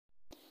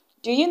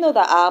Do you know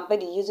that our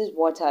body uses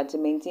water to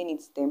maintain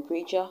its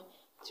temperature,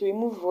 to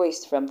remove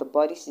waste from the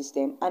body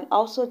system, and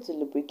also to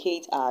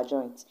lubricate our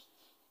joints?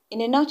 In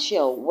a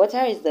nutshell,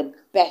 water is the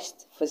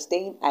best for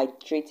staying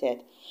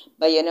hydrated.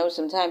 But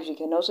sometimes you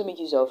can also make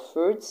use of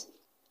fruits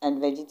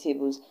and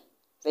vegetables.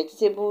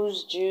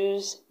 Vegetables,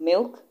 juice,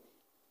 milk,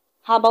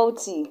 herbal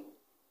tea.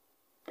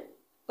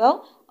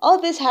 Well, all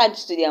this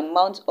adds to the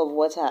amount of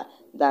water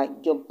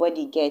that your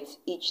body gets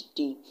each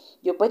day.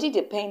 Your body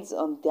depends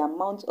on the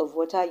amount of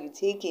water you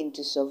take in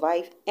to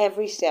survive.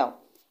 Every cell,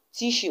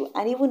 tissue,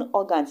 and even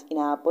organs in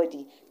our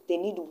body, they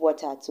need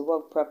water to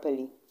work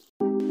properly.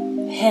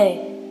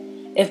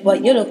 Hey, if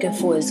what you're looking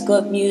for is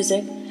good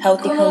music,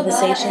 healthy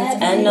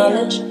conversations, and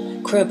knowledge,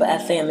 Cribber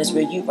FM is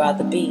where you'd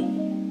rather be.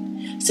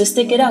 So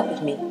stick it out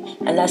with me,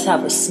 and let's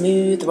have a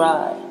smooth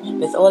ride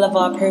with all of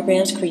our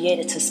programs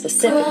created to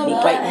specifically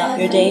brighten up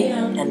your day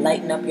and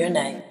lighten up your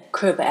night.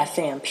 Cribber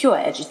FM, pure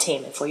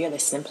edutainment for your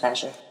listening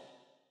pleasure.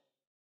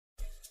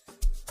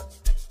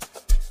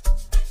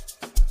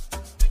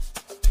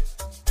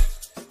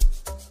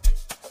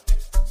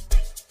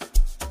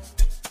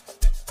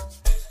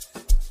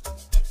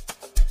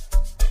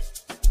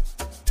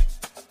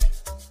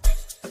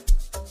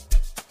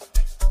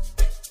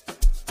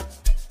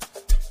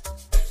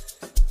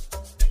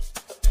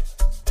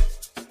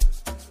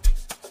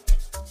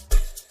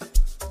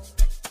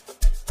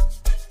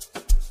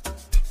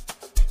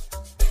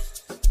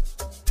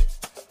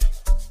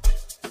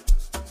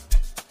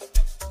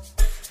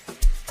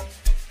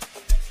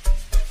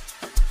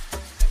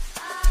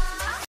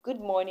 Good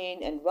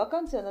morning and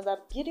welcome to another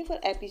beautiful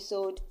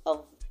episode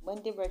of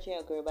Monday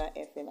Virtual Yoruba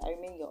FM. I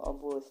remain your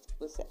host.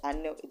 I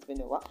know it's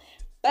been a while,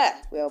 but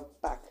we're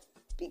back,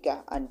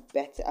 bigger and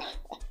better.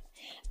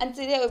 And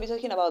today we'll be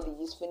talking about the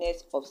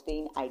usefulness of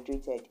staying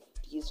hydrated,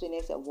 the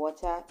usefulness of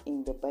water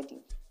in the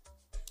body.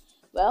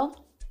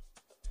 Well,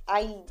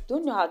 I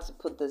don't know how to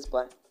put this,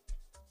 but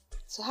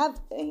to have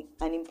an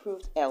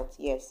improved health,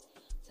 yes,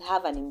 to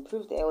have an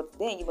improved health,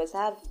 then you must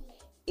have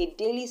a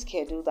daily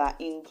schedule that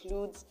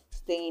includes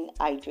staying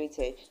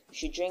hydrated. You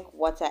should drink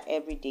water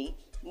every day.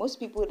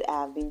 Most people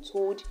have been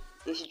told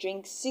they should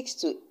drink 6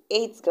 to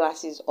 8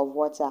 glasses of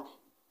water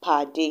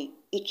per day,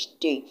 each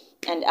day.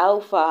 And how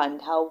far and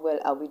how well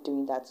are we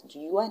doing that? Do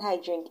you and I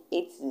drink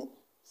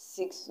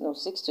 6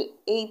 to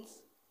 8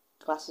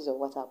 glasses of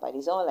water per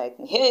day? Someone like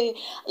me, hey,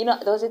 there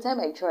was a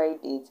time I tried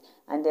it,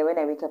 and then when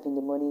I wake up in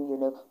the morning,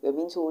 we're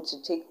being told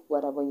to take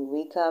water when you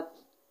wake up,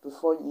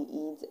 before you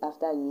eat,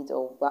 after you eat,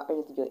 or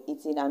while you're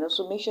eating, and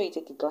also make sure you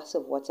take a glass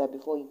of water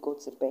before you go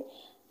to bed.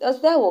 Then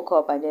I woke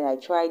up and then I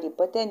tried it,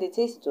 but then the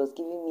taste it was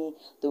giving me,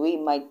 the way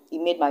it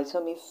made my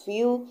tummy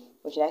feel,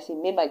 or should I say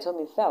made my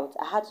tummy felt,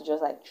 I had to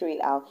just throw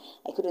it out.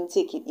 I couldn't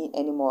take it in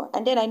anymore.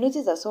 And then I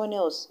noticed that someone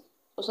else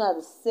also had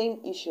the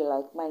same issue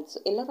like mine. So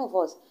a lot of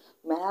us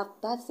might have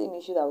that same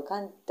issue, that we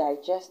can't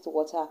digest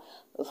water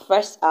the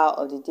first hour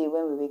of the day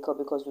when we wake up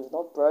because we've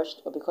not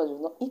brushed or because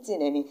we've not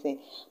eaten anything.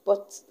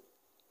 But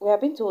we have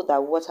been told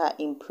that water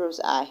improves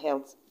our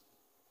health.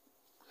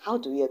 How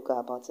do we go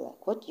about it?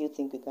 What do you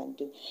think we can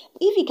do?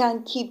 If you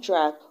can keep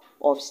track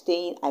of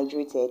staying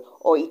hydrated,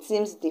 or it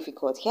seems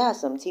difficult, here are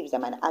some tips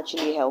that might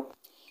actually help.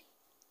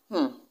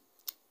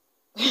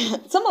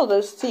 Some of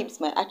those tips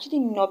might actually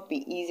not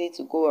be easy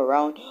to go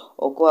around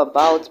or go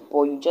about,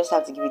 but you just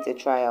have to give it a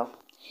trial.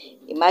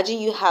 Imagine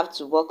you have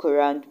to walk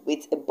around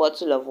with a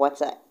bottle of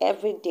water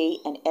every day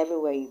and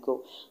everywhere you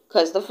go.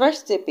 Because the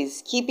first step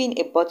is keeping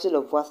a bottle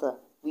of water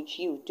with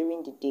you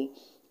during the day.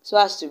 So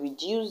as to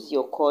reduce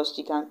your cost,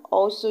 you can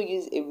also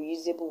use a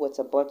reusable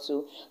water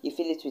bottle. You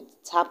fill it with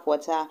tap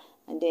water,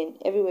 and then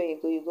everywhere you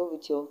go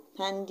with your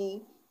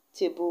handy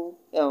table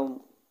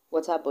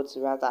water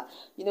bottle rather.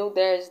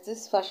 There's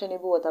this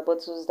fashionable water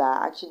bottles that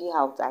are actually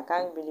out. I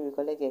can't really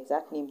recollect the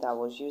exact name that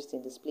was used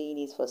in displaying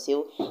it for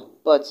sale,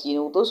 but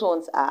those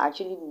ones are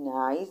actually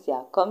nice. They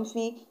are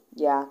comfy,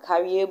 they are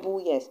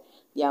carryable, yes,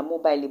 they are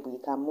mobileable.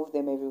 You can move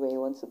them everywhere you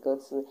want to go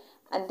to,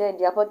 and then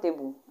they are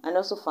portable and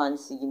also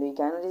fancy. You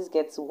can always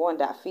get one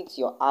that fits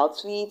your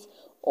outfit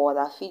or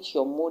that fits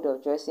your mode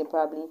of dressing,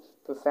 probably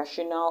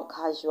professional,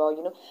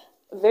 casual.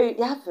 They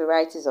have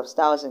varieties of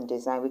styles and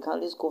design. We can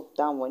always go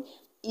down one.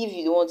 If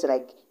you don't want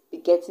to be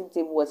getting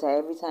table water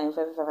every time,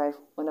 5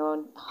 1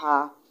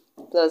 hour,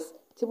 plus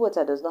table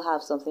water does not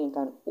have something you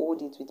can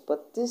hold it with,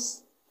 but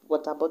these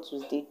water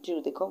bottles,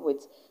 they come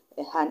with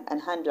a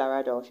handler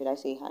rather, or should I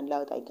say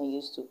handler, that you can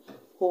use to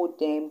hold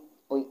them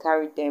or you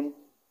carry them,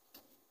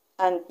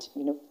 and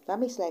that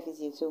makes life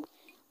easier too.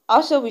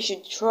 Also, we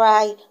should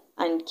try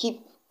and keep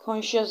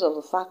conscious of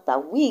the fact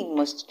that we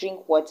must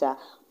drink water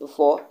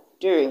before,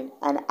 during,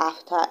 and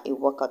after a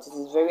workout. It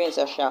is very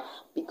essential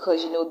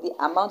because the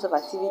amount of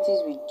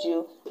activities we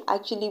do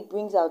actually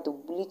brings out the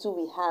little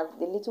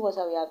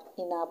water we have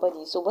in our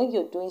body. So when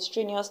you're doing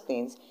strenuous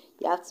things,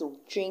 you have to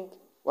drink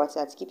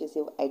water to keep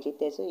yourself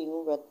hydrated so you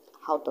don't run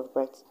out of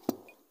breath.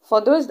 For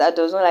those that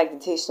does not like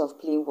the taste of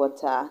plain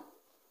water,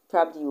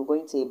 probably you're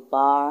going to a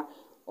bar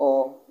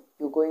or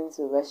you're going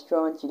to a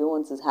restaurant, you don't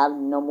want to have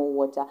normal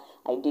water,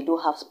 like they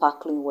don't have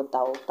sparkling water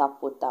or tap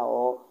water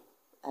or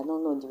I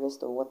don't know the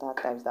rest of water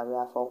types that we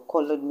have for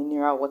colored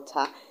mineral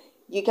water.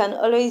 You can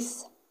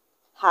always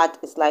add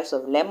a slice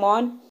of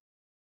lemon.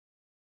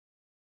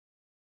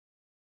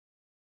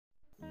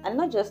 And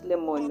not just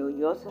lemon, no,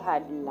 you also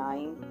add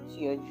lime to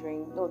your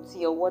drink, no, to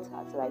your water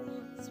to like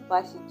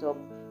spice it up,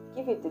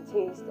 give it the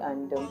taste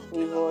and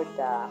flavor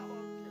that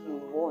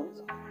you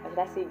want. And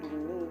that's it you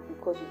need,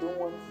 because you don't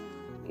want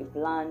a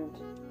bland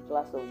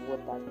glass of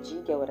water. Do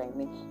you get what I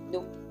mean?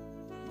 No,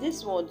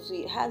 this one too,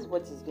 it has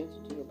what it's going to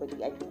do in your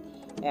body. I think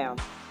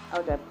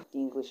how do I put the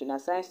English? In a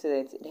science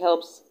student, it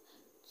helps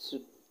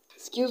to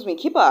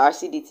keep our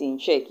acidity in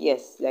check.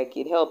 Yes, like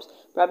it helps.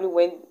 Probably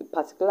when a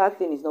particular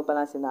thing is not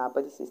balancing our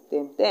body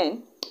system,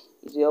 then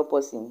it will help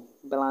us in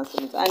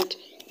balancing it. And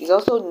it's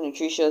also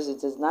nutritious,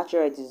 it is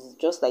natural, it is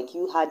just like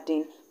you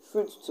adding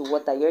fruit to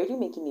water. You're already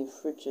making a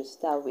fruit juice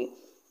that way.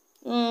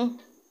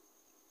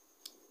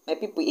 My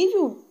people, if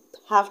you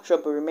have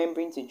trouble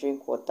remembering to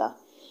drink water,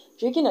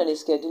 drinking on a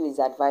schedule is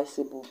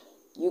advisable.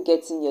 You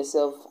getting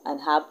yourself an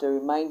app to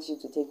remind you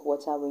to take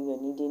water when you're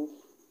needing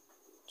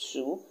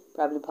to,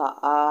 probably per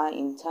hour,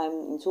 in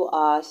 2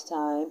 hours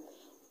time,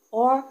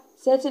 or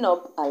setting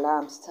up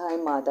alarms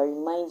timer that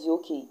reminds you,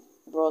 okay,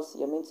 bros,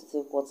 you're meant to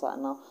take water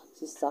now.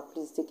 Sister,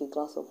 please take a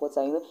glass of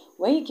water. You know,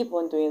 when you keep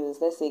on doing this,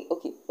 let's say,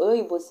 okay, all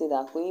you both say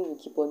that when you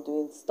keep on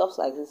doing stuff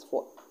like this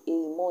for a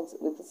month,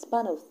 with the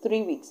span of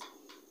 3 weeks,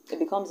 it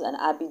becomes an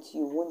habit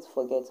you won't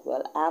forget.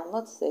 Well, I have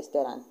not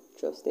tested and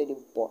trusted it,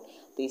 but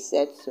they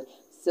said so.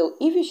 So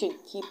if you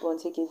should keep on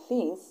taking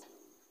things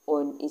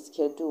on a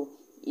schedule,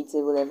 it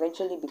will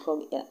eventually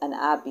become an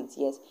habit.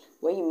 Yes,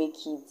 when you make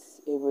it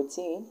a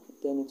routine,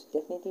 then it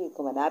will definitely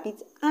become an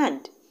habit,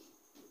 and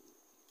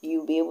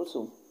you'll be able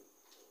to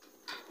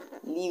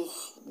leave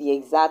the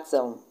exact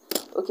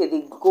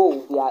the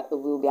goal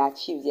will be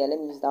achieved. Yeah, let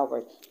me use that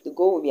word. The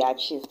goal will be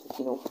achieved.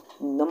 You know,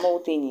 normal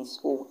thing in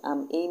school,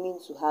 I'm aiming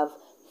to have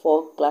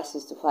 4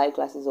 glasses to 5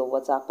 glasses of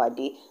water per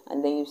day,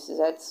 and then you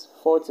set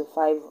 4 to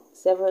 5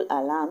 several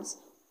alarms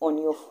on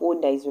your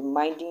phone that is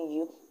reminding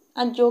you,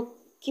 and you're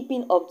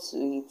keeping up to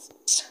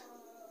it.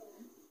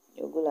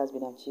 Your goal has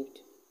been achieved.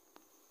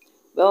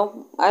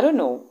 Well, I don't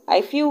know.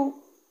 I feel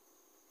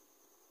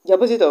the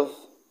opposite of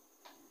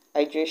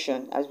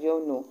hydration, as we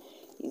all know,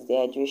 is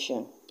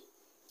dehydration.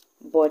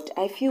 But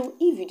I feel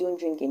if you don't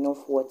drink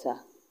enough water,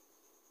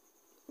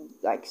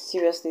 like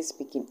seriously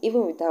speaking,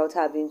 even without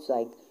having to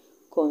like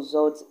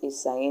consult a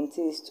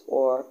scientist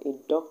or a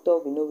doctor,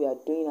 we know we are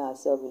doing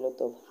ourselves a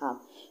lot of harm.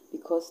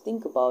 Because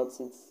think about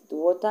it, the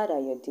water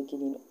that you're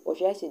taking in, or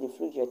should I say the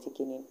fluid you're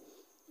taking in,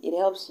 it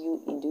helps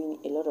you in doing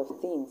a lot of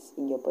things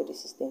in your body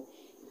system.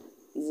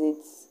 Is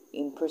it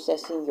in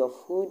processing your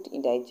food,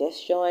 in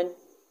digestion?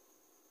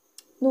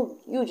 No,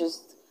 you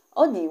just,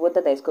 all the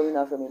water that is coming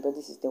out from your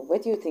body system, where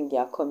do you think they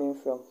are coming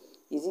from?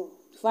 Is it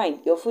fine?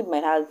 Your food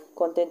might have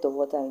content of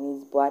water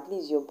in it, but at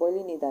least you're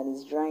boiling it and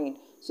it's drying.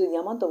 So the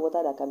amount of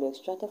water that can be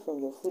extracted from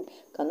your food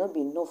cannot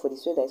be enough for the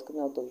sweat that is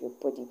coming out of your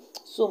body.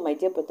 So my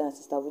dear brother and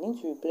sister, we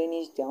need to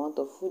replenish the amount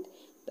of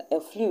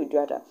fluid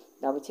rather,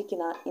 that we're taking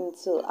out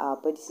into our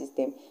body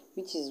system,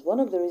 which is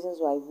one of the reasons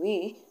why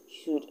we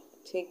should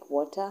take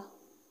water,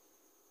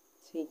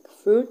 take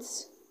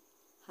fruits,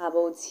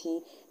 herbal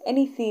tea,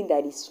 anything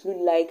that is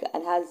fluid-like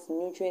and has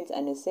nutrients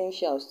and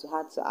essentials to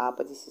add to our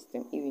body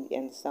system, if you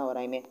understand what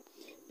I mean.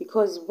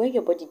 Because when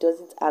your body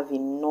doesn't have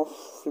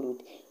enough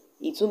fluid,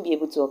 it won't be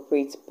able to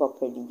operate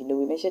properly. You know,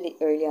 we mentioned it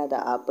earlier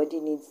that our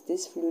body needs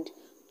this fluid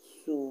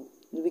to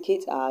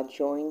lubricate our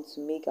joints,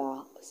 to make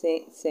our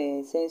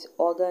sense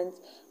organs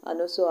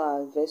and also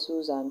our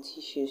vessels and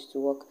tissues to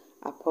work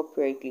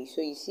appropriately.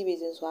 So you see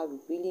reasons why we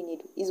really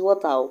need is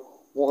water.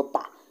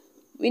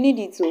 We need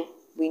it too.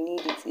 We need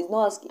it.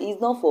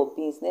 It's not for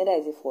beans, neither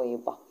is it for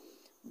eba.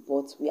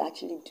 But we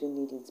actually do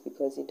need it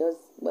because it does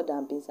more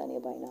than beans and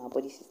eba in our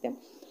body system.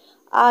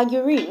 Our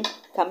urine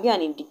can be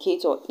an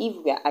indicator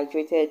if we are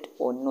hydrated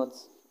or not.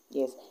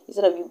 Yes,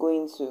 instead of you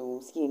going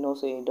to see a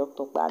nurse or a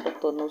doctor, but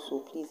doctor knows, so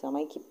please, am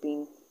I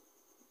keeping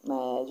my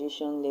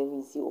hydration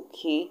level? Is it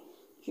okay?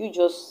 You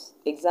just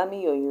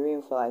examine your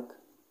urine for like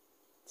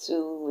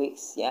 2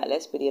 weeks. Yeah,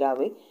 let's put it that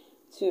way.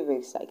 2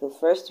 weeks. Like the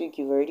first week,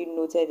 you've already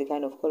noted the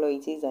kind of color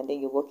it is, and then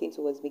you're working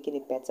towards making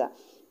it better.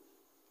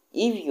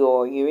 If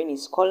your urine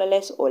is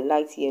colorless or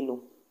light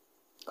yellow,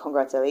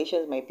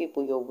 congratulations, my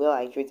people, you're well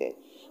hydrated.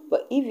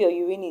 But if your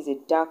urine is a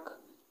dark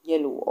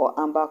yellow or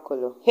amber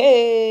color,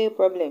 hey,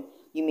 problem.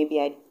 You may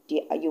be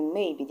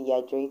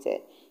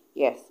dehydrated.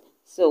 Yes.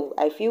 So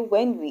I feel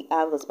when we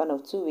have a span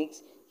of 2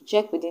 weeks,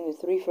 check within the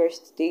 3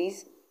 first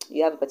days.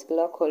 You have a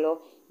particular color.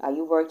 Are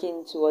you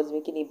working towards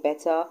making it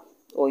better,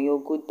 or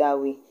you're good that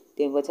way?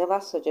 Then whatever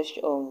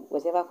suggestion,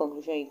 whatever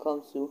conclusion you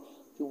come to,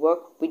 you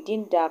work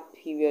within that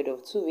period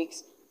of 2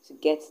 weeks to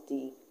get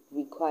the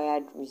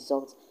required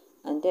result,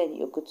 and then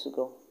you're good to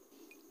go.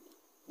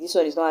 This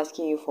one is not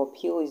asking you for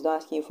pill, it's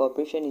not asking you for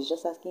operation, it's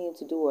just asking you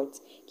to do what?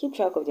 Keep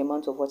track of the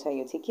amount of water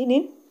you're taking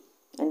in,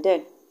 and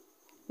then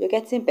you're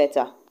getting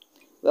better.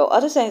 Well,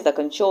 other signs that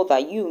can show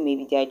that you may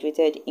be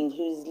dehydrated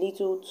includes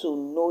little to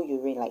no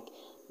urine, like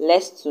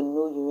less to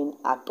no urine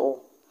at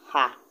all.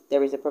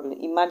 there is a problem.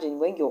 Imagine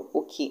when you're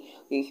okay,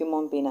 you're a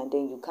human being, and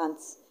then you can't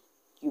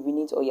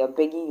urinate or you're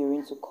begging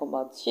urine to come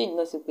out. She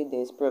not simply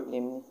there's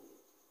problem.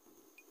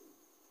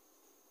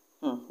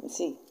 You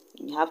see,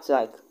 you have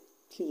to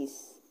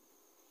please,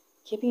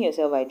 keeping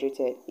yourself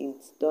hydrated. It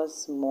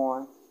does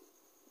more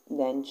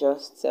than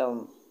just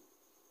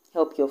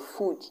help your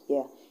food.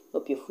 Yeah,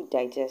 help your food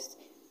digest.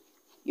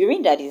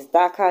 Urine that is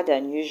darker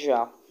than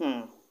usual.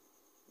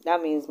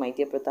 That means, my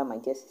dear brother, my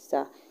dear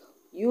sister,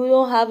 you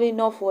don't have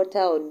enough water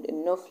or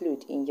enough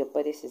fluid in your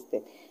body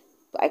system.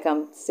 But I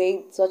can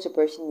say such a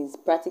person is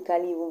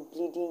practically even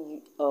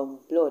bleeding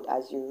blood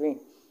as urine,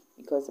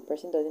 because the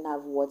person doesn't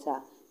have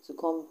water to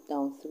come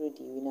down through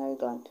the urinary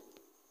gland.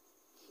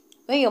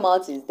 When your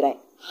mouth is dry,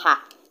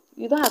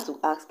 you don't have to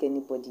ask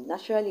anybody.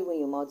 Naturally, when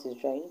your mouth is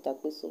dry, you need to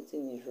put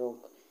something is wrong.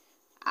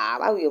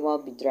 Why will your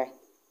mouth be dry?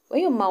 When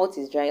your mouth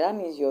is dry, that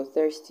means you're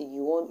thirsty.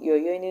 You're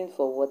yearning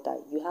for water.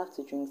 You have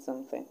to drink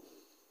something.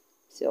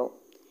 So,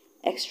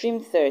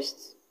 extreme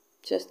thirst,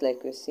 just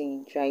like we're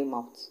saying, dry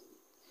mouth.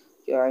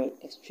 You're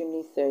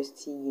extremely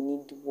thirsty. You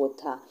need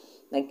water.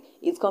 Like,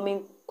 it's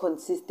coming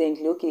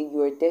consistently. Okay, you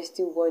were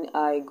thirsty 1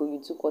 hour ago, you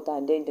took water,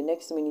 and then the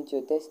next minute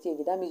you're thirsty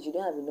again. That means you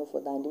don't have enough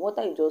water, and the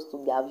water you just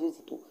took, they have used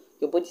it to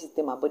your body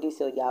system and body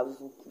cell. They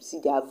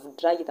have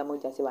dried it among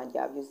themselves and they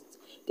have used it.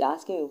 They're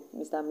asking you,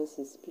 Mr. and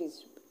Mrs.,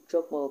 please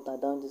drop more water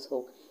down this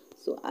hole.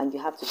 So, and you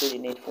have to do the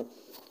needful.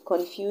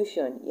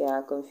 Confusion.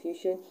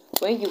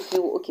 When you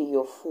feel okay,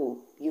 you're full,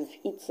 you've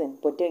eaten,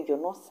 but then you're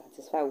not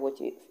satisfied with what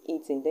you've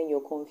eaten, then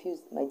you're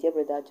confused. My dear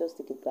brother, just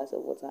take a glass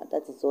of water.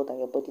 That is all that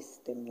your body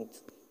system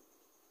needs.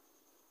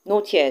 No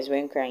tears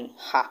when crying.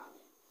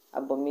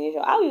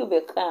 Abomination. How you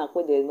be crying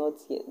when there's no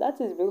tears? That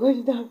is because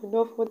you don't have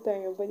enough water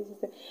in your body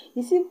system.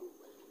 You see,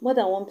 more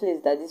than one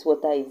place that this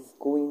water is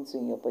going to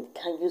in your body.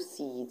 Can you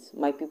see it?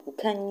 My people,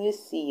 can you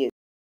see it?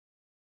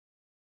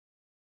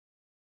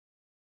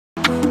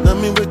 Now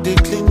me with the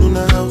clean on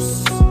the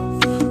house.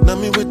 Now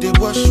me with the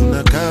wash on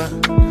the car.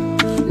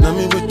 Now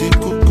me with the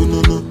cook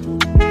no.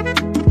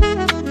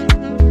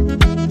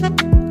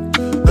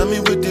 Now me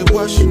with the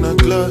wash on the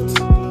cloth.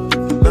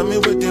 Now me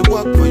with the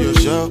walk for your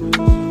shop.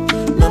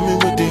 Now me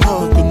with the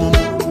hug no.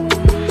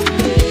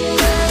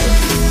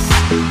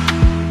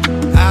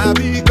 I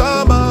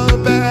become a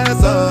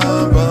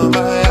person for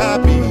my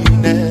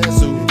happiness,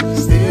 so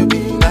still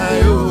be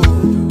my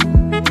own.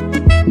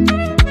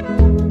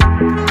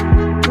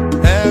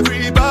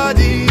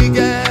 Everybody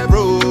get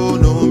bro,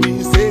 no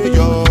me say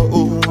your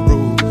own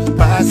bro,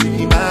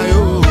 passing my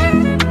own.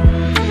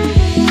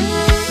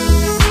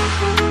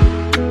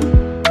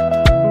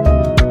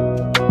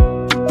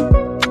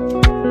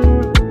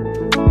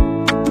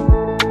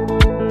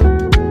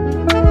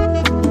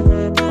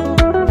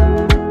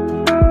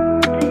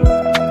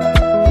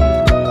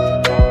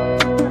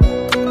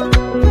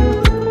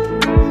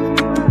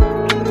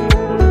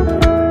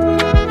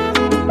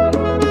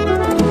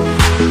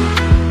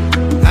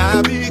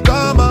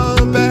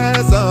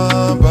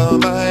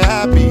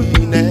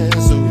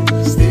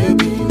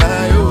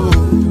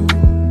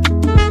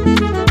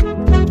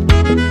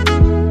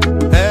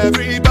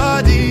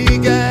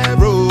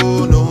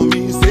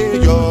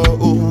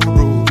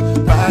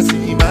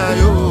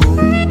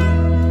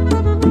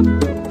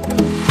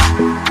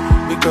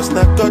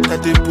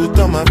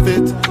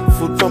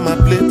 Food for my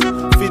plate,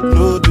 fit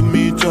no do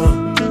me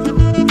John.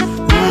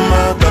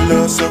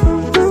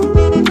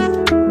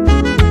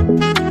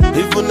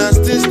 Even as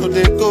things no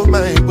they go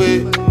my way,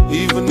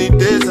 even the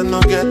days I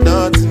no get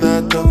nothing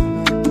at all.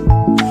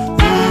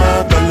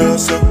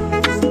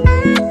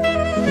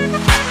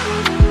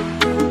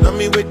 Now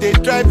me wait they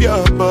drive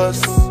your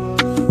bus,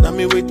 now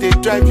me wait they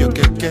drive your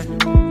keke.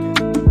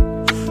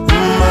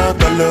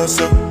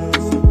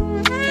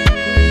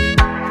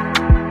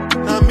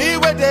 Now me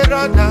wait they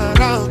run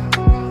around.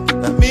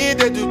 Now me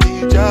they do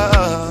the job.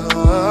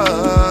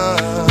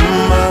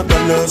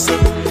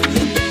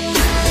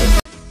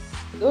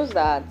 Those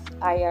that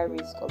higher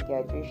risk of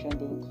dehydration,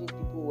 they include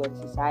people who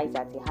exercise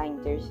at a high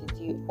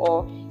intensity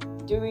or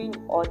during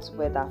hot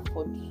weather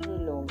for too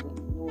long. We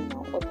know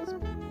now all these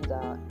people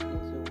that are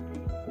into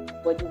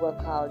body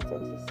workouts,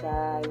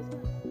 exercise,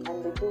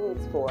 and they do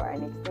it for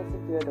an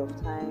extensive period of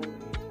time.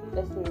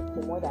 Let's say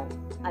for more than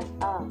an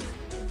hour.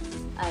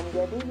 And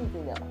they're doing it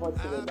in the hot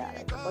weather,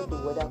 like all the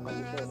weather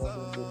conditions are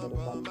not being for the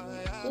body.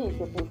 So you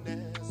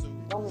say,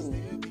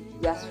 normally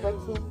they are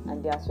sweating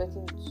and they are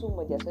sweating too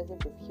much, they are sweating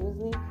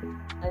profusely,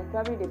 and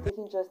probably they're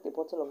taking just a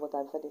bottle of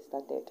water before they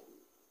started.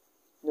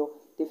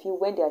 They feel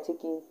when they are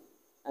taking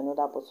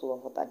another bottle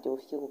of water, they'll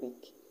feel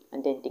weak,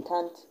 and then they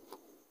can't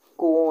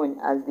go on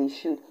as they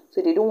should.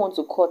 So they don't want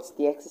to cut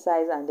the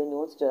exercise, and then they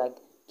want to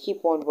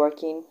keep on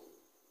working.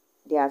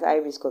 They are at high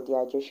risk of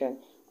dehydration.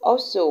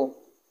 Also,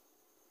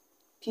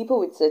 people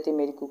with certain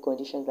medical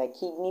conditions like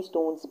kidney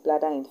stones,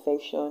 bladder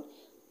infection,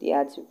 they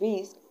are at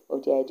risk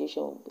of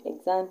dehydration.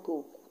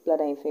 Example,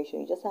 bladder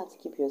infection. You just have to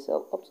keep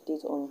yourself up to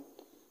date on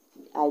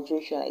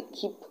hydration, like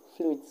keep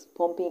fluids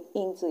pumping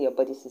into your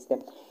body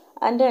system.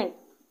 And then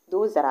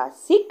those that are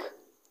sick,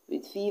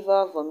 with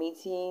fever,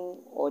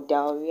 vomiting, or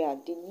diarrhea,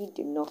 they need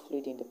enough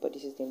fluid in the body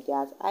system. They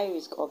are at high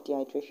risk of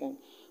dehydration.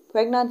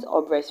 Pregnant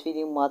or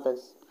breastfeeding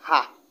mothers,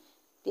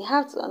 they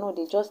have to, I know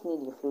they just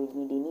need the fluid,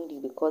 they need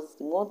it because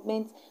the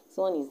moment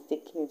someone is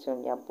taking it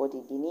from their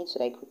body, they need to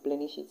like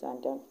replenish it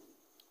and then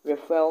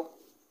refill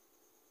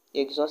the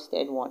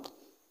exhausted one.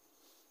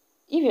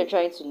 If you're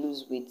trying to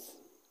lose weight,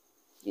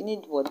 you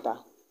need water.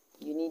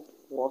 You need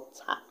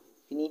water.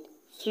 You need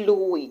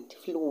fluid.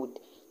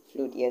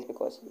 Yes,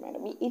 because you might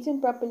not be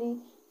eating properly,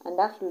 and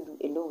that fluid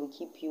alone will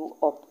keep you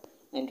up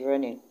and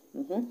running.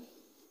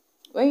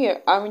 When you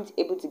aren't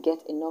able to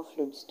get enough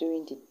fluids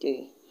during the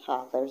day,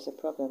 there is a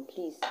problem.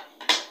 Please,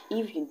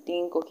 if you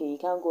think okay, you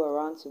can't go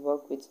around to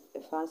work with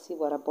a fancy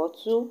water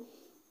bottle,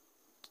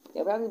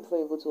 then probably before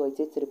you go to work,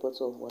 take 3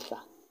 bottles of water.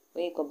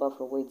 When you come back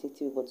from work, take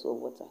 3 bottles of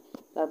water.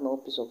 That's my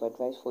piece of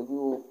advice for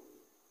you.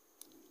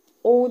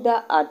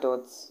 Older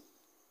adults,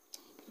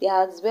 they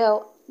are as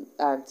well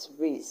at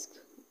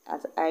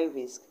high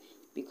risk,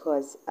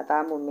 because at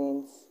that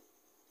moment,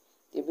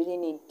 they really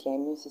need their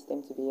immune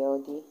system to be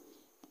healthy.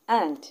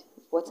 And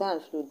water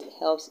and fluid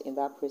helps in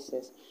that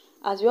process.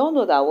 As we all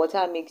know that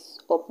water makes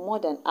up more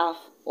than half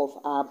of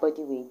our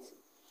body weight.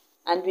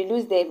 And we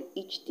lose them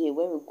each day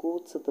when we go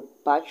to the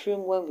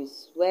bathroom, when we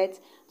sweat,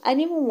 and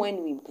even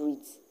when we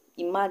breathe.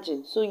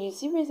 Imagine. So you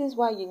see reasons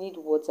why you need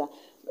water.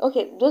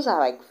 Okay, those are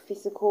like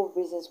physical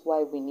reasons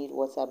why we need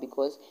water,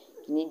 because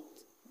you need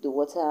the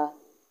water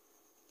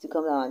to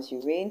come down as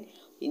you rain.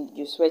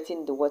 You're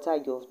sweating, the water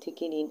you're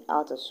taking in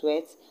out of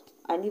sweat.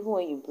 And even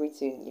when you breathe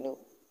in,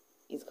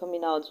 it's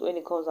coming out. When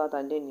it comes out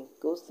and then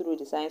it goes through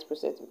the science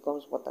process, it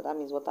becomes water. That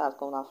means water has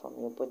come out from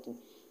your body.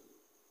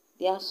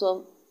 There are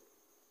some,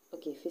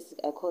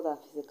 physical, I call that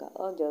physical.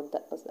 On the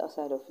other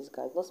side of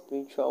physical, it's not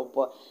spiritual,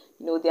 but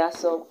there are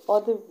some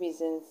other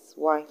reasons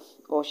why,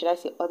 or should I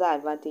say other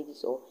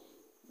advantages, or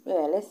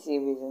let's say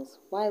reasons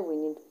why we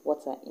need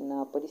water in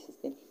our body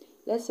system.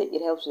 Let's say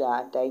it helps with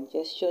our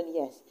digestion,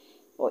 yes,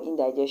 or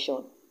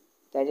indigestion,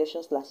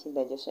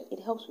 digestion/indigestion.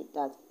 It helps with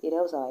that. It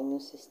helps our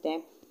immune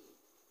system.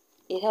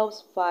 It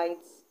helps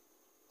fight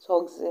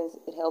toxins.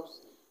 It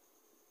helps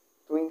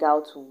bring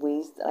out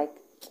waste. Like,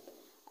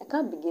 I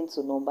can't begin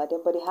to number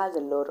them, but it has a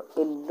lot.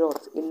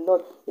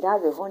 It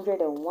has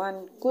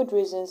 101 good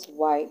reasons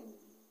why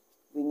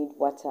we need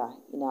water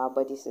in our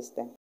body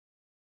system.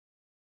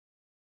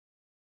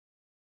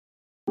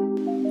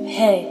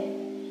 Hey,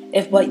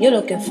 if what you're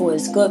looking for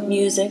is good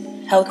music,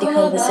 healthy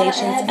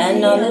conversations,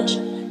 and knowledge,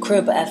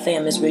 Crib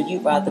FM is where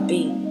you'd rather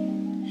be.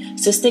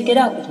 So stick it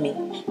out with me,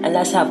 and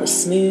let's have a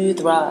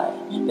smooth ride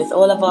with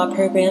all of our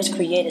programs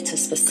created to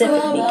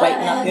specifically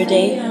brighten up your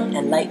day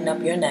and lighten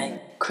up your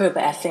night. Crib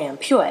FM,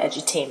 pure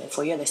edutainment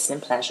for your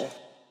listening pleasure.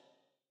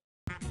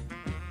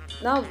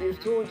 Now we've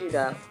told you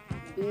that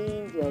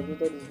being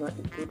dehydrated is not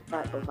a good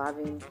part of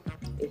having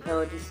a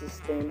healthy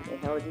system, a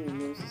healthy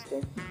immune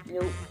system.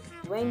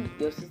 When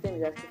your system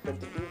is asking for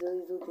the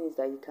little things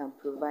that you can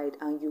provide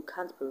and you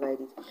can't provide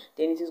it,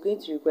 then it is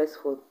going to request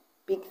for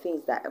big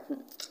things that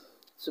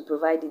to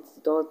provide it.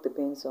 It all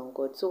depends on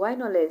God. So why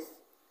not let's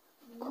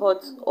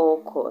cut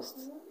all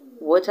costs?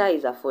 Water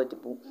is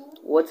affordable.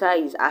 Water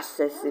is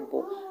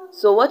accessible.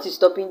 So what is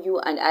stopping you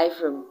and I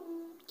from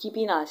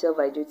keeping ourselves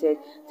hydrated,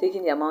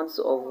 taking the amounts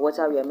of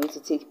water we are meant to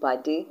take per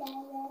day?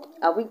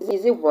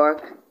 Is it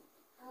work?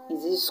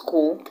 Is it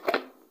school?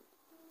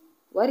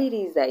 What it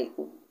is that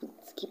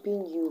it's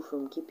keeping you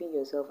from keeping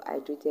yourself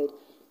hydrated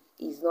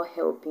is not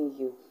helping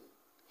you.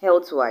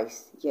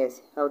 Health-wise,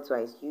 yes,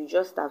 health-wise. You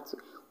just have to,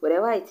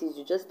 whatever it is,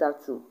 you just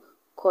have to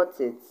cut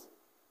it.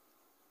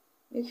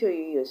 Make sure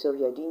you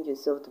are doing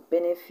yourself the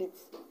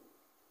benefits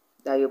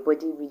that your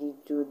body really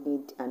do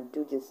need and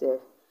do deserve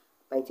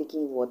by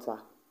taking water.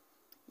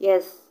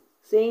 Yes,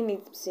 saying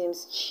it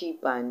seems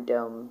cheap and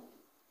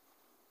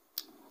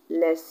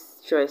less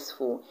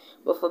stressful,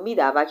 but for me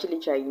that I've actually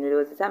tried, there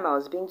was a time I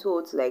was being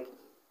told to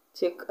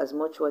take as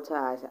much water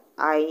as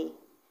I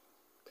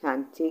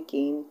can take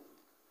in.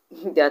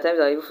 There are times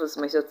I even force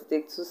myself to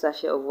take 2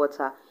 sachets of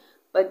water,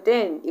 but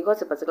then it got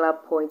to a particular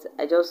point,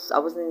 I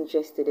wasn't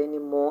interested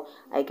anymore.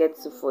 I get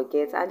to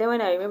forget, and then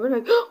when I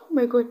remember, oh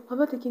my god, I'm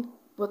not taking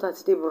water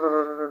today,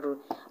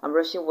 I'm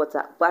rushing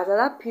water. But at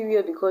that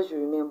period, because you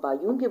remember,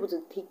 you won't be able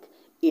to take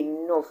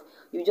enough.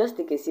 You just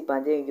take a sip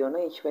and then you're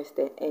not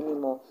interested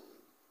anymore.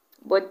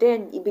 But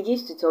then it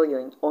begins to tell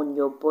you on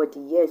your body.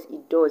 Yes,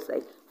 it does.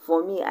 Like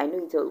for me, I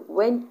know it.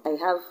 When I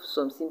have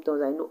some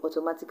symptoms, I know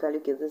automatically,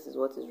 okay, this is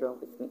what is wrong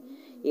with me.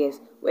 Yes,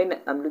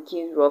 when I'm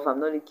looking rough, I'm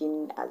not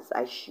looking as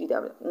I should.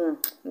 I'm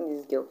like,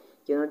 this girl,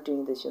 you're not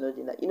doing this, you're not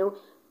doing that.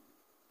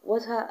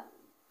 Water.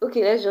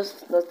 Okay, let's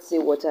just not say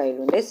water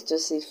alone. Let's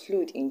just say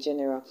fluid in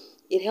general.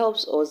 It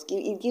helps us.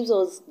 It gives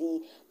us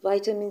the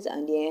vitamins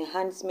and the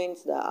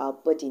enhancements that our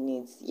body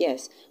needs.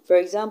 Yes. For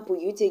example,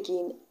 you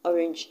taking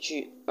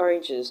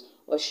oranges,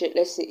 or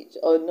let's say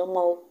a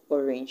normal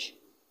orange.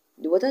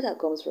 The water that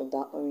comes from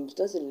that orange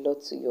does a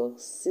lot to your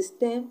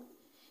system.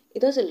 It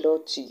does a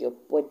lot to your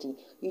body.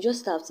 You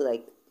just have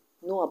to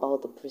know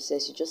about the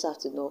process. You just have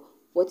to know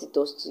what it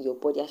does to your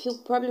body. I feel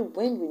probably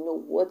when we know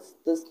what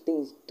those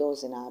things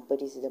does in our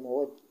body system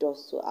or what it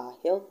does to our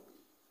health,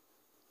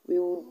 we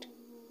would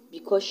be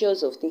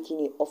cautious of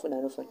taking it often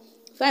and often.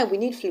 Fine, we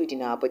need fluid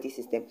in our body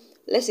system.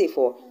 Let's say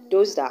for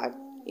those that are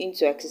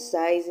into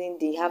exercising,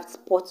 they have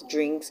sport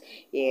drinks,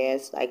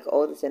 yes, like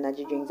all these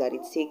energy drinks that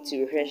it takes to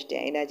refresh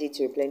their energy,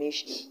 to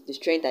replenish the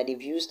strength that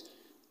they've used.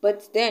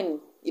 But then,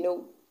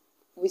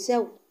 we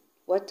sell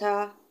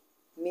water,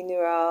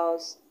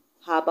 minerals,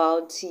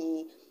 herbal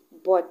tea,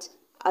 but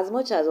as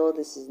much as all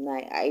this is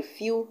nice, I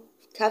feel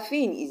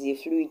caffeine is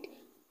a fluid,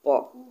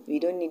 but we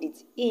don't need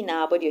it in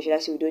our body, or should I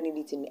say we don't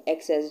need it in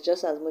excess,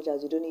 just as much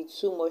as we don't need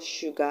too much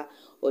sugar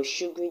or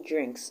sugary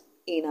drinks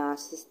in our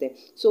system.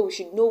 So we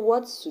should know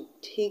what to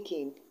take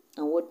in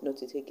and what not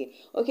to take in.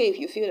 Okay, if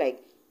you feel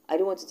like I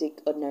don't want to take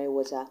ordinary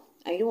water,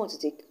 and you don't want to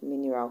take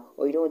mineral,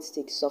 or you don't want to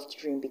take soft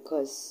drink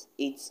because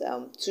it's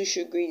too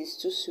sugary,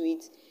 it's too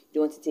sweet,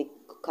 you don't want to take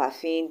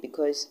caffeine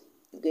because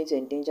it's going to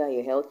endanger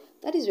your health,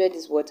 that is where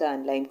this water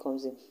and lime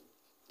comes in.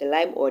 The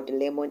lime or the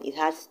lemon, it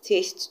has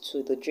taste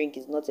to the drink.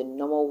 It's not a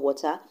normal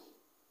water.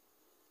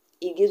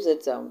 It gives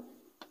it an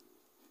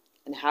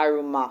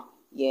aroma.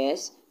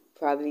 Yes,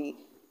 probably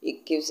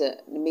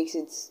it makes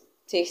it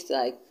taste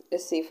like,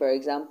 let's say for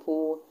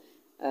example,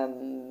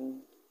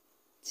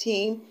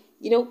 tea.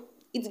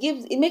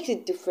 It makes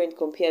it different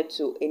compared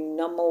to a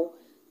normal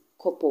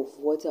cup of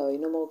water or a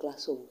normal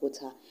glass of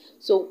water.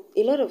 So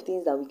a lot of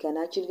things that we can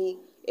actually,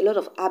 a lot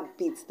of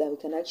habits that we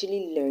can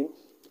actually learn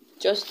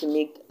just to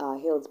make our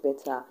health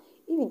better.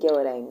 If you get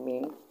what I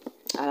mean,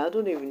 and I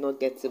don't even know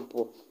get it,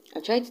 but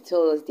I try to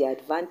tell us the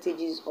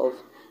advantages of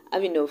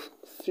having enough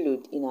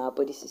fluid in our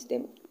body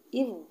system.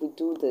 If we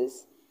do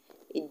this,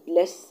 it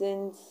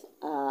lessens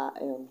our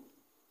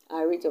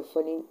rate of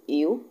falling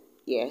ill.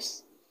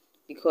 Yes,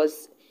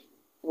 because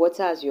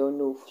water, as you all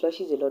know,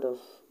 flushes a lot of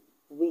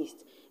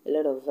waste, a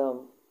lot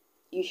of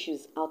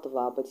issues out of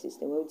our body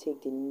system when we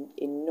take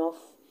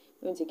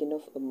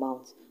enough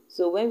amount.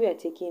 So when we are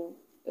taking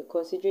a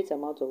considerate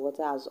amount of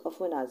water as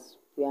often as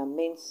we are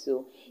meant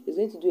to, it's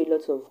going to do a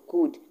lot of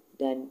good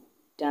than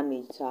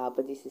damage to our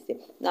body system.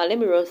 Now let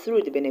me run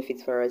through the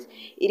benefits for us.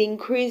 It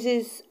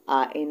increases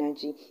our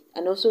energy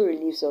and also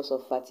relieves us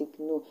of fatigue.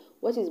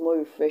 What is more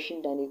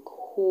refreshing than a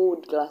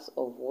cold glass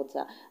of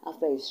water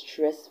after a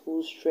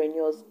stressful,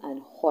 strenuous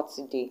and hot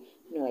day?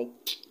 Like,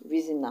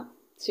 reason now.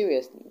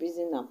 Seriously,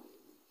 reason now.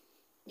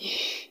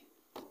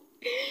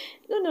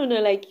 No,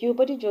 like your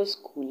body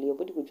just cool, your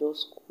body will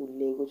just cool,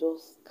 it will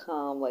just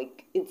calm.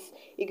 Like, it's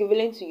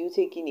equivalent to you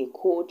taking a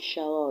cold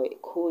shower or a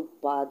cold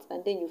bath,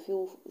 and then you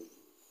feel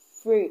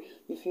free,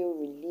 you feel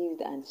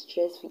relieved and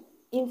stress free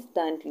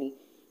instantly.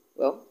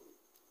 Well,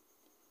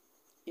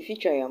 if you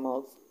try them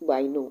out, but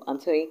I know, I'm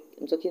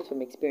talking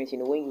from experience.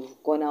 When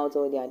you've gone out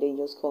all day and then you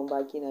just come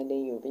back in and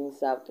then you're being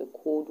served a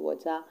cold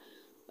water,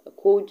 a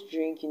cold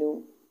drink,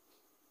 you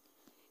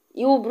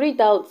will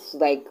breathe out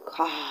like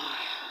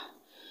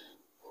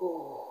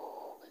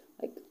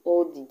like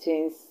all the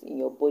things in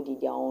your body,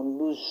 they are on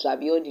loose. All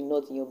the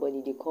nuts in your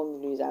body, they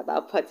come loose at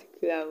that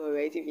particular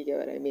moment, if you get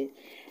what I mean.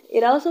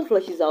 It also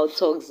flushes out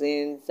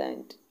toxins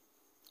and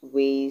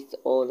waste,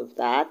 all of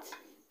that,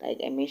 like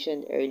I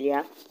mentioned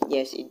earlier.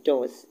 Yes, it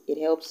does. It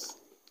helps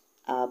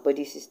our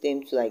body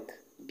system to like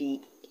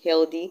be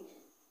healthy.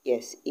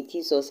 Yes, it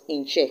keeps us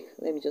in check.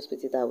 Let me just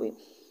put it that way.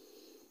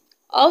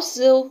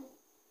 Also,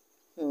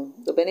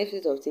 the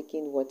benefits of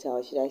taking water,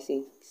 or should I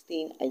say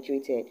staying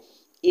hydrated,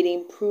 it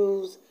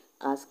improves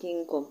our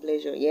skin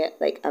complexion. Yeah,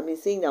 like I've been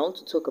saying, I want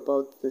to talk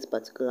about this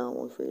particular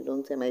one for a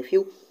long time. I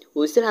feel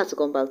we'll still have to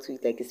come back to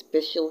it like a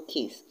special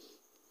case,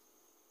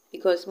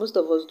 because most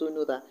of us don't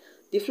know that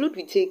the fluid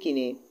we take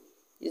in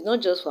is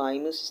not just for our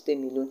immune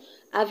system alone.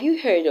 Have you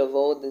heard of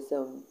all these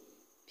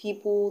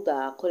people that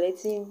are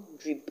collecting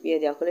drip? Yeah,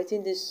 they are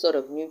collecting this sort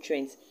of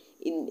nutrients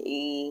in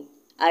a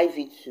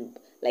IV tube.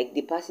 Like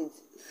they pass it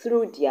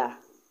through their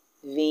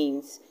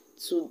veins,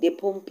 to they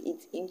pump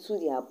it into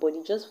their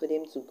body just for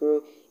them to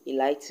grow a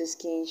lighter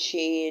skin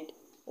shade,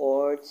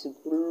 or to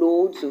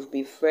glow, to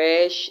be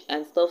fresh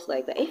and stuff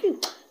like that. If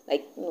you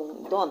like,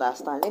 don't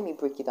understand, let me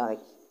break it down. Like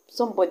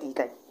somebody,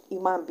 like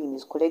human being,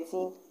 is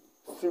collecting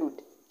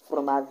fluid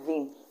from a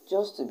vein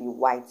just to be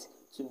white,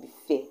 to be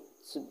fair,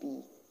 to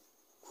be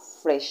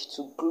fresh,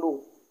 to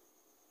glow.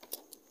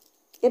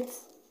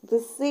 It's the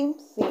same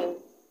thing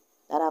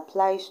that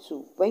applies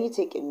to when you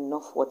take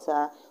enough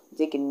water, you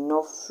take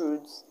enough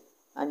fruits,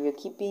 and you're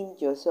keeping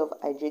yourself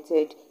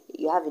hydrated,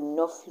 you have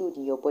enough fluid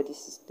in your body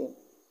system.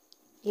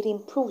 It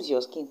improves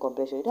your skin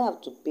complexion. You don't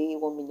have to pay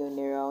 1 million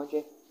naira,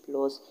 100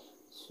 plus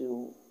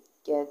to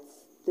get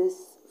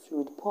this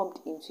fluid pumped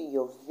into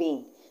your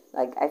vein.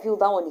 Like, I feel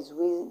that one is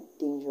way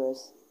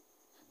dangerous.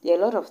 There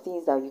are a lot of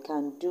things that you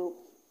can do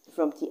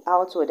from the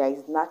outward that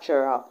is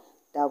natural,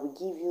 that will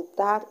give you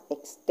that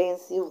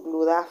extensive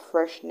glow, that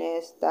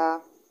freshness,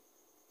 that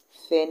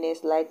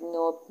fairness, lighten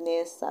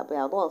upness. I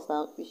don't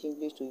understand which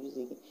English to use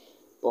again,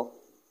 but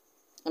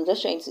I'm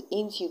just trying to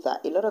hint you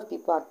that a lot of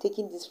people are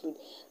taking this food,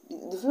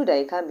 the food that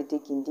you can't be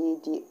taking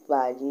day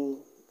by day,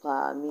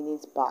 per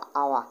minute, per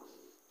hour.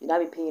 You now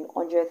be paying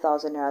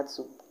 100,000 naira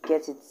to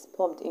get it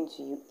pumped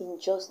into you in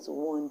just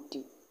one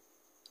day.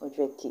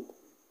 100k.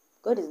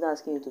 God is not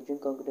asking you to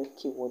drink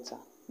 100k water.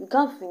 You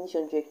can't finish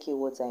 100k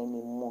water in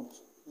a month.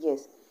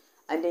 Yes.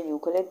 And then you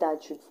collect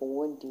that drip for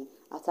one day.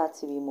 After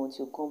 3 months,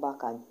 you come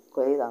back and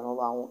collect another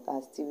one.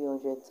 That's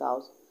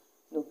 300,000.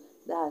 No,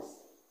 that's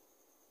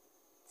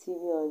 3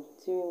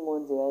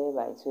 months divided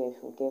by 12.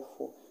 You get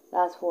 4.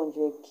 That's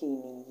 400k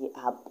in a year.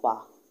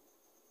 Abba.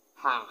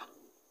 Ha.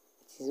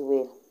 It is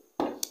well.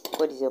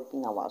 God is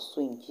helping our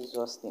soul in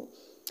Jesus' name.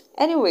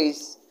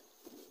 Anyways,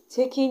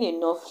 taking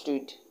enough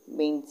fluid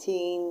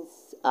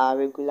maintains our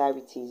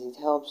regularities. It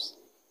helps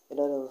a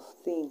lot of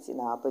things in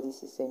our body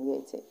system.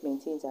 Yeah, it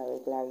maintains our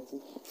regularity.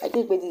 I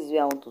think this is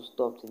where I want to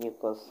stop today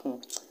because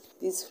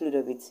this fluid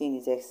of a thing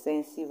is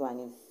extensive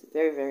and it's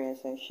very, very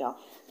essential.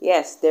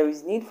 Yes, there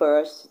is need for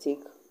us to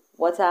take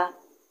water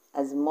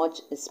as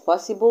much as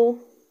possible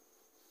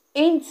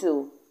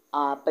into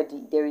our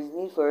body. There is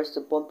need for us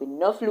to pump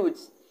enough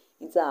fluids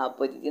into our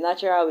body. The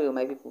natural way,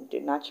 my people, the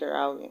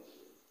natural way.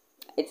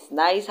 It's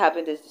nice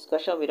having this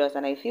discussion with us,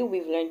 and I feel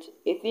we've learned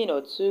a thing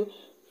or two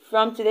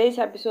from today's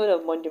episode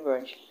of Monday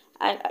Brunch.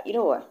 And you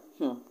know what?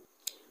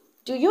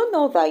 Do you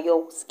know that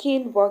your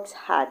skin works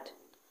hard?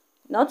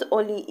 Not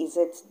only is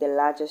it the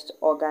largest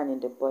organ in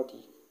the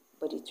body,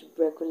 but it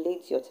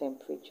regulates your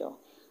temperature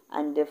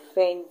and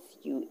defends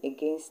you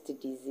against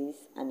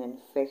disease and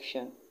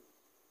infection.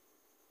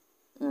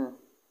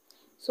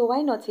 So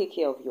why not take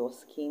care of your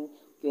skin,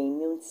 your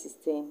immune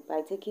system,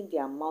 by taking the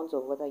amount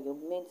of water you're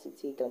meant to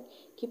take, like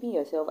keeping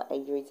yourself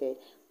hydrated?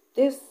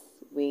 This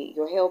way,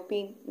 you're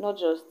helping not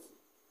just,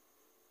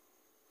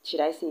 should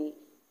I say,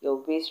 your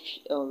waist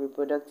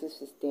reproductive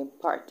system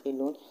part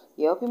alone.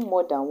 You're helping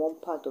more than one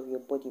part of your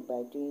body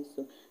by doing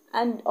so.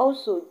 And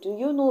also, do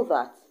you know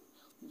that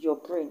your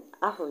brain,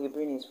 half of your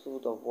brain is full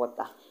of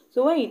water?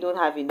 So when you don't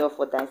have enough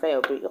water inside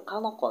your brain, you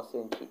cannot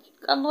concentrate,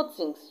 you cannot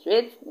think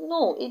straight.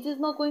 No, it is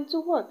not going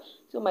to work.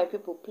 So my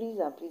people, please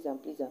and please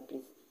and please and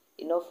please,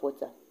 enough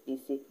water, they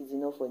say, is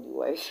enough for the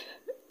wives.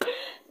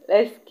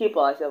 Let's keep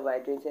ourselves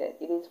hydrated.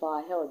 It is for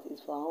our health,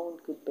 it's for our own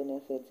good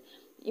benefits.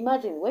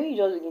 Imagine when you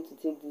just begin to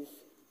take this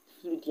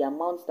fluid, the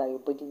amount that your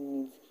body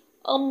needs,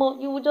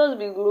 you will just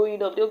be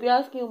glowing up. They'll be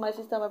asking you, my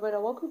sister, my brother,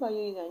 what cream are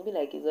you using? And you'll be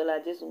like, it's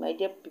all just, my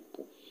dear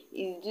people,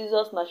 it's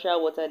Jesus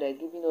natural water that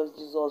giving us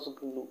Jesus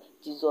glow,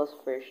 Jesus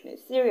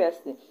freshness.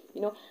 Seriously,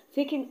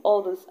 taking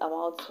all this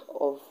amount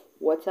of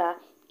water,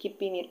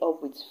 keeping it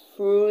up with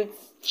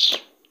fruits,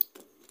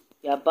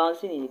 you are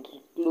bouncing in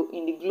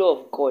the glow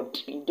of God.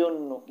 You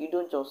don't know. You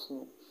don't just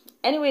know.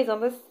 Anyways, on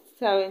this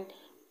time,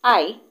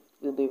 I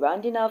will be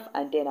rounding off,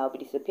 and then I'll be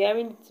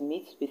disappearing to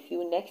meet with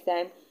you next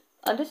time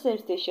on the same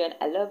station.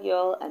 I love you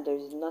all, and there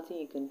is nothing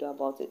you can do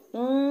about it.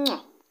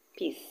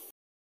 Peace.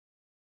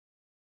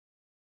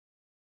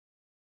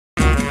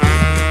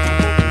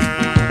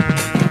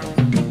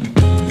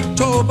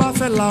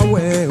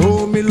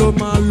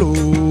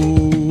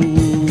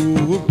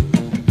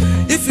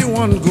 If you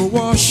want go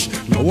wash,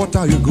 now what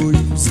are you go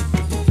use?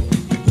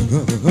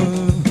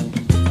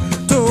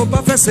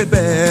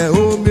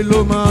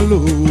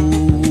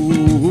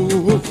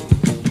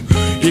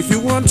 If you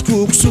want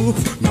cook soup,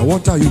 now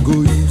what are you go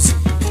use?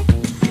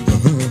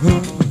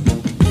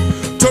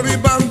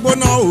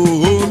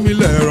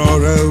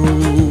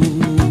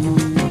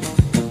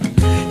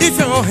 If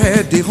your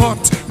head is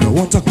hot, now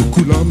what are you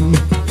cool on?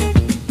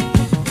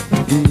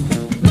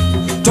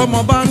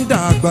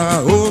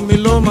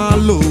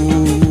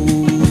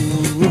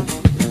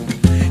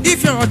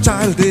 If your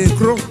child they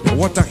grow, now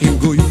water him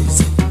go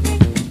use.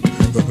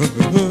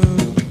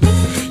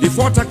 If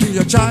water kill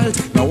your child,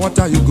 now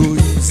water you go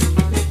use.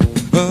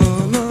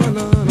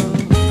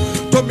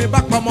 Told me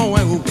back mama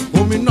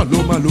when me not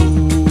lo malo.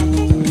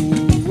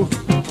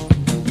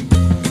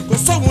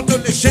 Cause someone to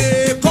the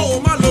shake, oh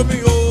malo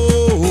me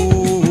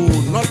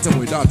oh, nothing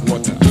without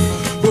water.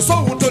 Cause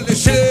someone to the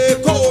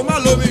shake, oh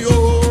malo me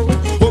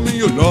oh me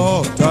you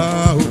Lord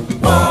water,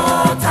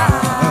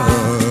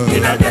 you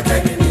don't get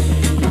any.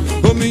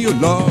 Oh me you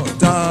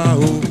Lord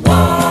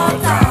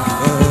water,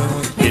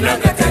 you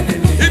don't get any.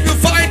 If you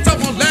fight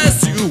them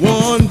unless you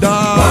wonder,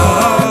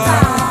 water,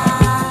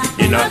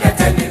 you don't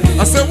get any.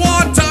 I say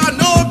water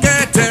no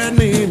get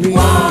enemy.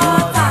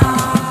 Water,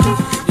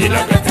 you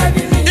don't get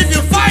any. If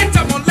you fight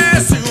them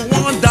unless you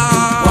wonder,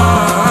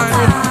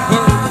 water,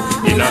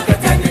 you don't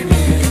get any.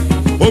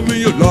 oh me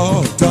you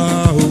Lord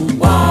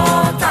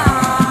Water,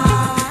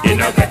 you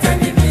don't get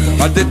any.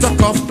 I they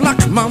talk of black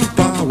man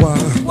power.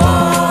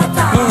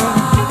 Water,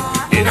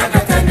 you don't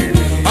get any.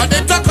 I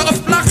they talk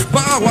of black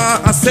power.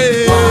 I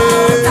say,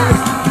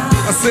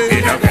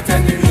 You don't get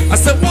any. I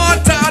say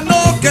water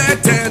no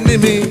get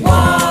enemy.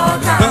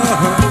 Water,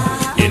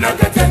 you don't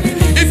get any.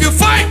 If you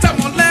fight them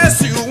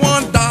unless you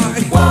won't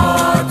die.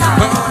 Water,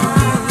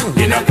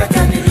 you don't get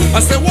any. I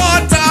say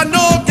water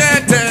no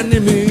get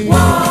enemy.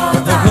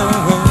 Water,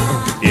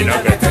 you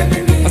don't get any.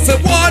 I say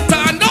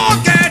water no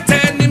get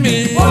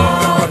enemy.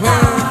 Water,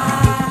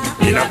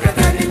 you don't get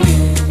any.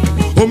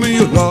 Oh me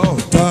you Lord.